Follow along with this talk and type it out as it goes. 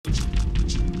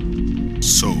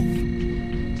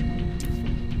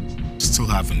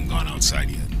haven't gone outside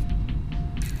yet,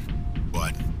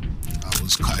 but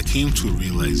I came to a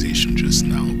realization just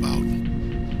now about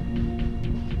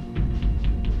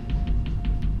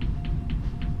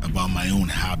my own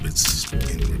habits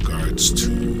in regards to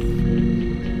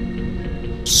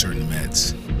certain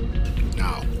meds.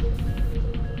 Now,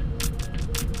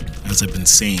 as I've been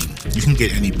saying, you can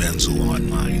get any benzo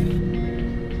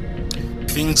online.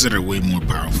 Things that are way more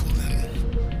powerful than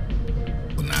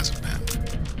clonazepam.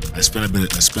 I spent a bit of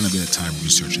time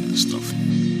researching this stuff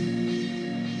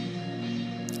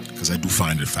because I do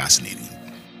find it fascinating.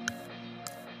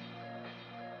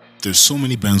 There's so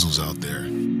many benzos out there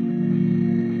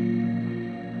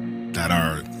that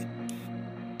are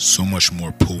so much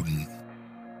more potent,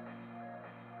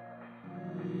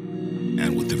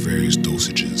 and with the various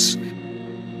dosages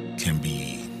can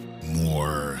be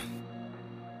more,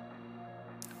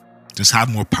 just have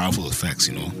more powerful effects,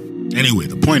 you know. Anyway,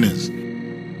 the point is,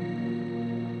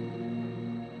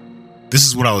 this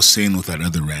is what I was saying with that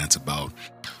other rant about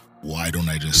why don't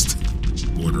I just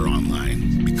order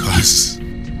online, because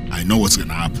I know what's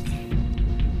gonna happen.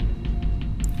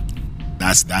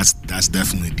 That's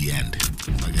definitely the end.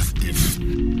 Like if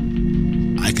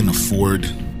I can afford,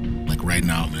 like right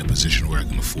now I'm in a position where I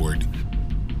can afford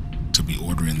to be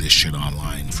ordering this shit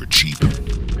online for cheap.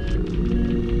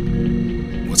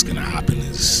 What's gonna happen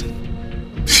is,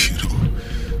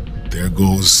 there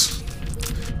goes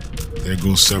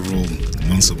several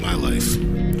months of my life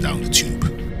down the tube,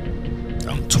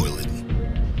 down the toilet,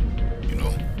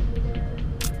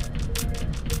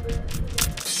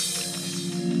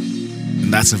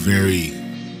 And that's a very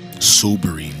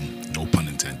sobering, no pun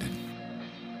intended,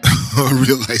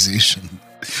 realization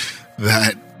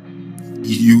that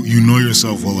you know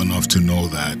yourself well enough to know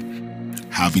that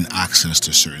having access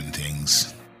to certain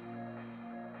things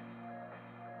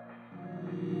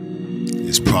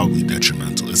is probably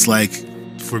detrimental. It's like,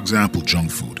 for example,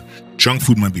 junk food. Junk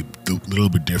food might be a little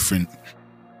bit different.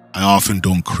 I often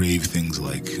don't crave things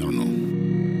like, I don't know,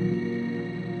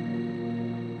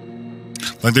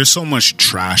 like there's so much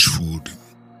trash food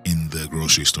in the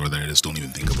grocery store that I just don't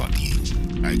even think about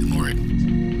eating. I ignore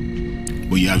it.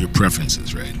 But you have your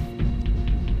preferences, right?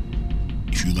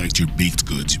 If you liked your baked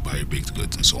goods, you buy your baked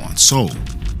goods and so on. So,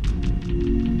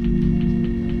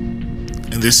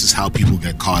 and this is how people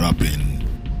get caught up in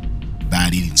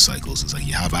bad eating cycles. It's like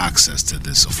you have access to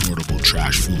this affordable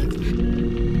trash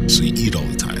food, so you eat all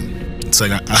the time. It's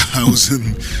like I was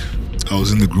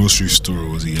in the grocery store,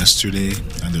 was it yesterday?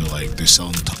 And they're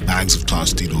selling bags of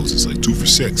Tostitos. It's like 2 for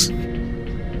 $6.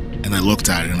 And I looked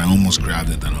at it and I almost grabbed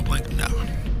it. And I'm like, no.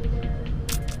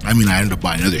 I mean, I ended up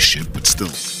buying other shit, but still.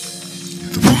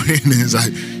 The point is,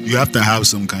 you have to have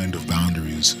some kind of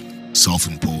boundaries,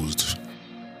 self-imposed,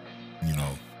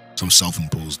 some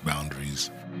self-imposed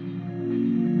boundaries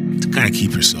to kind of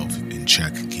keep yourself in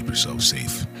check and keep yourself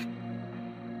safe.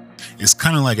 It's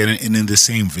kind of like, and in the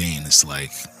same vein, it's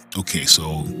like, okay,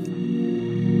 so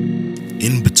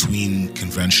in between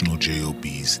conventional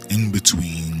JOBs, in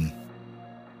between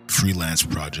freelance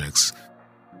projects,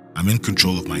 I'm in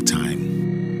control of my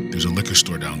time. There's a liquor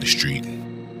store down the street.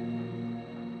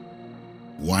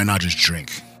 Why not just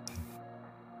drink?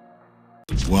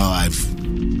 Well, I've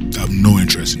no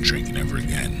interest in drinking ever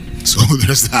again. So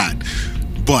there's that.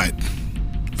 But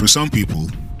for some people,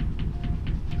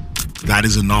 that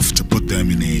is enough to put them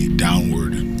in a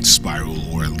downward spiral,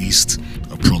 or at least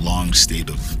a prolonged state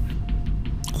of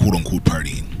quote-unquote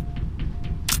partying.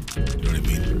 You know what I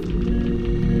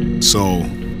mean? So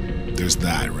there's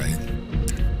that, right?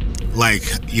 Like,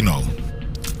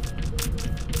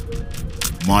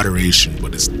 moderation,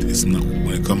 but it's not,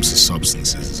 when it comes to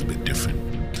substances, it's a bit different.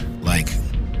 Like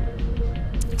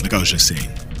I was just saying,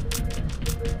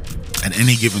 at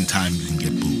any given time you can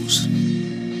get booze.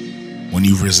 When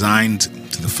you've resigned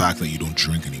to the fact that you don't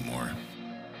drink anymore,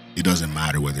 it doesn't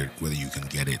matter whether you can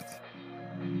get it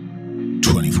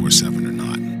 24/7 or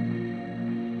not.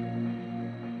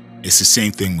 It's the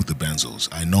same thing with the benzos.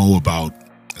 I know about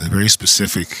a very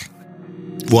specific,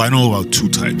 I know about 2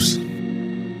 types. I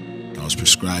was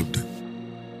prescribed,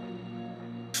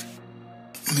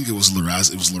 I think it was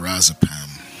lorazepam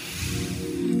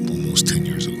almost 10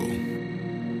 years ago.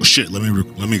 Oh shit, let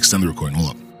me extend the recording.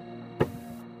 Hold up.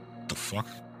 The fuck?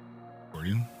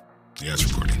 Recording? Yeah, it's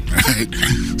recording. Alright.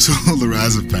 So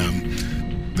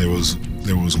lorazepam, there was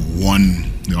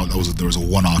a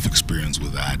one-off experience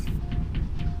with that.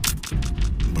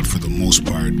 But for the most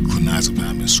part,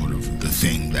 clonazepam is sort of the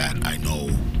thing that I know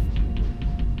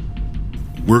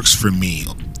works for me.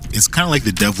 It's kind of like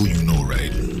the devil you know,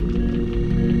 right?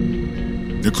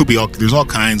 There's all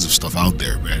kinds of stuff out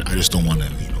there, but I just don't want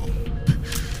to,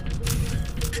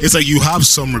 it's like you have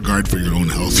some regard for your own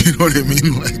health. You know what I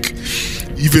mean? Like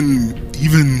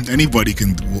even anybody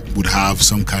would have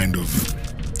some kind of.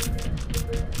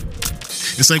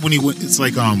 It's like when it's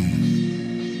like I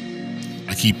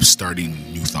keep starting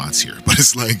new thoughts here, but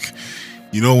it's like,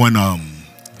 you know, when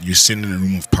you're sitting in a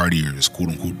room of partiers, quote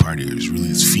unquote partiers, really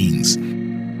it's fiends.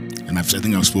 And I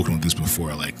think I've spoken about this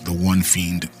before. Like the one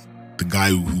fiend, the guy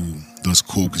who does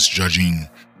coke is judging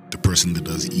the person that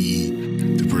does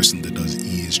E. The person that does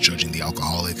E is judging the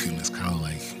alcoholic, and it's kind of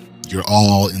like you're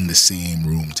all in the same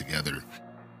room together,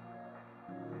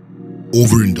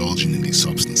 overindulging in these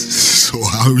substances. So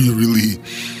how are you really?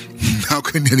 How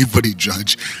can anybody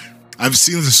judge? I've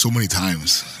seen this so many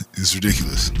times. It's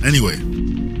ridiculous. Anyway,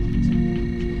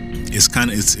 it's kind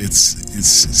of it's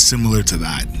similar to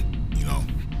that. You know,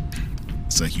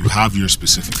 it's like you have your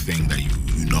specific thing that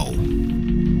you know,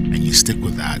 and you stick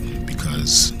with that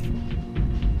because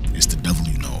it's the devil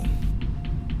you know,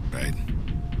 right?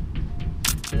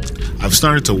 I've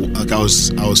started to like I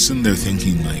was sitting there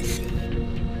thinking like,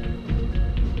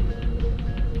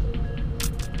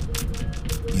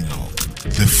 you know,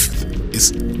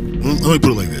 let me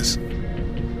put it like this.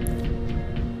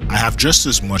 I have just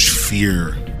as much fear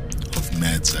of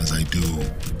meds as I do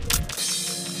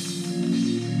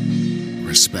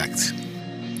respect.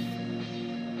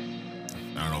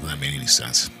 I don't know if that made any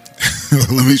sense.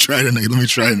 Let me try it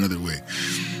another way.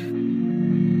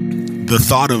 The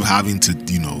thought of having to,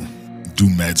 you know, do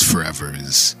meds forever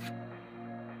is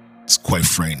quite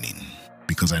frightening,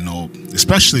 because I know,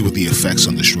 especially with the effects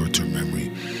on the short-term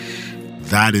memory,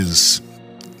 that is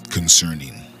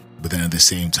concerning. But then at the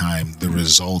same time, the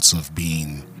results of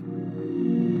being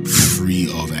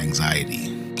free of anxiety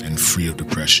and free of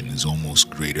depression is almost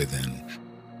greater than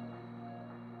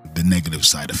the negative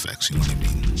side effects, you know what I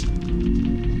mean?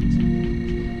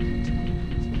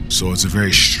 So it's a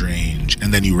very strange,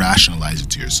 and then you rationalize it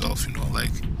to yourself, you know,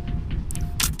 like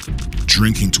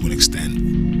drinking to an extent,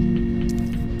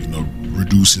 you know,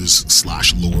 reduces /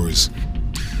 lowers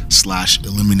 /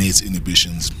 eliminates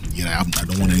inhibitions. Yeah, I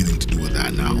don't want anything to do with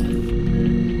that now.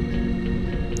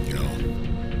 You know.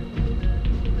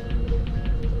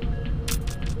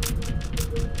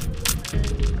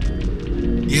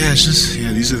 Yeah, it's just,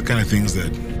 yeah, these are the kind of things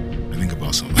that I think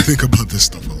about. I think about this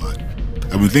stuff a lot.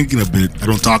 I've been thinking a bit. I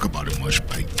don't talk about it much,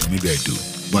 but maybe I do.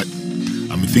 But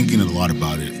I've been thinking a lot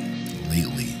about it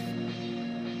lately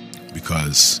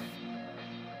because,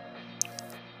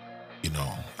 you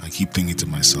know, I keep thinking to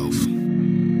myself,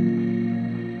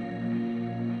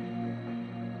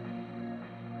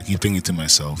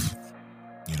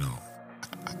 you know,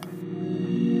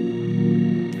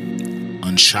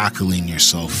 unshackling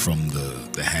yourself from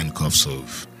the handcuffs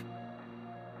of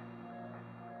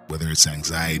whether it's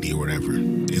anxiety or whatever.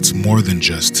 It's more than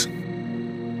just,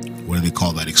 what do they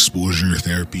call that, exposure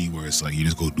therapy, where it's like you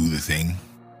just go do the thing.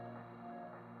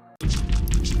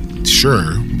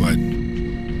 Sure, but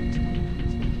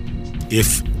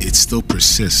if it still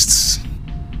persists,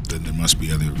 then there must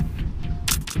be other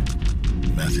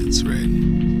methods, right?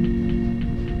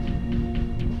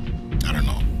 I don't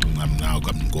know. I'm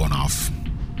going off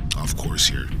course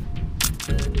here.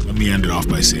 Let me end it off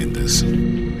by saying this.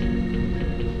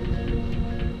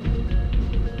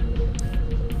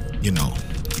 You know,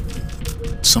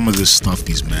 some of this stuff,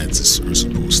 these meds are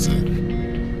supposed to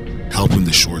help in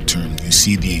the short term. You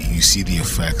see the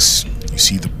effects. You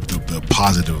see the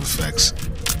positive effects.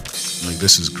 Like,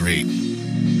 this is great.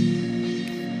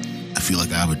 I feel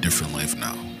like I have a different life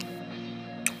now,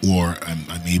 or I'm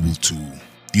able to.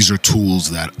 These are tools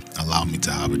that allow me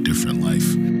to have a different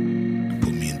life and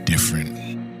put me in different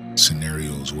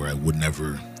scenarios where I would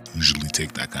never usually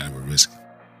take that kind of a risk.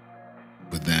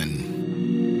 But then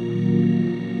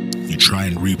you try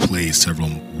and replay several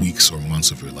weeks or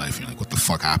months of your life, and you're like, what the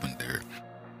fuck happened there?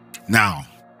 Now,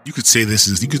 you could say this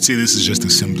is just a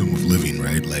symptom of living,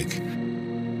 right? Like,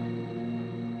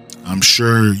 I'm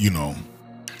sure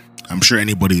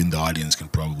anybody in the audience can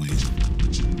probably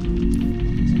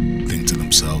think to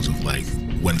themselves of like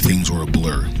when things were a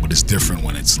blur, but it's different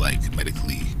when it's like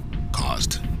medically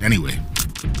caused. Anyway,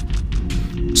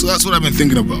 so that's what I've been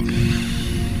thinking about.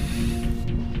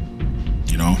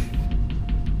 You know,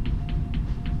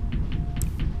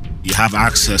 you have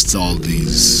access to all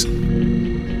these.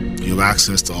 You have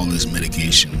access to all this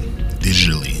medication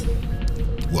digitally.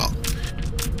 Well,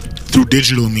 through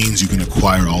digital means you can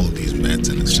acquire all of these meds,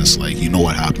 and it's just like, you know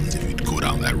what happens if you go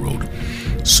down that road.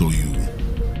 So you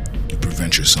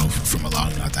prevent yourself from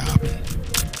allowing that to happen.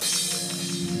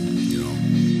 You know,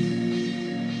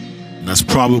 and that's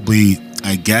probably,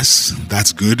 I guess,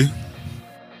 that's good.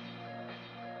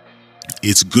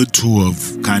 it's good to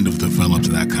have kind of developed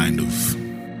that kind of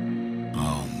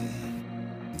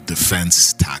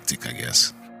defense tactic, I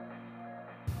guess.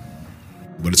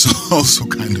 But it's also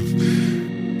kind of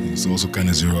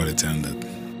 0 out of 10 that,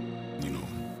 you know,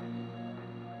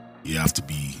 you have to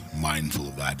be mindful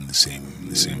of that in the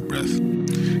same breath.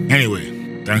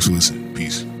 Anyway, thanks for listening.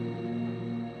 Peace.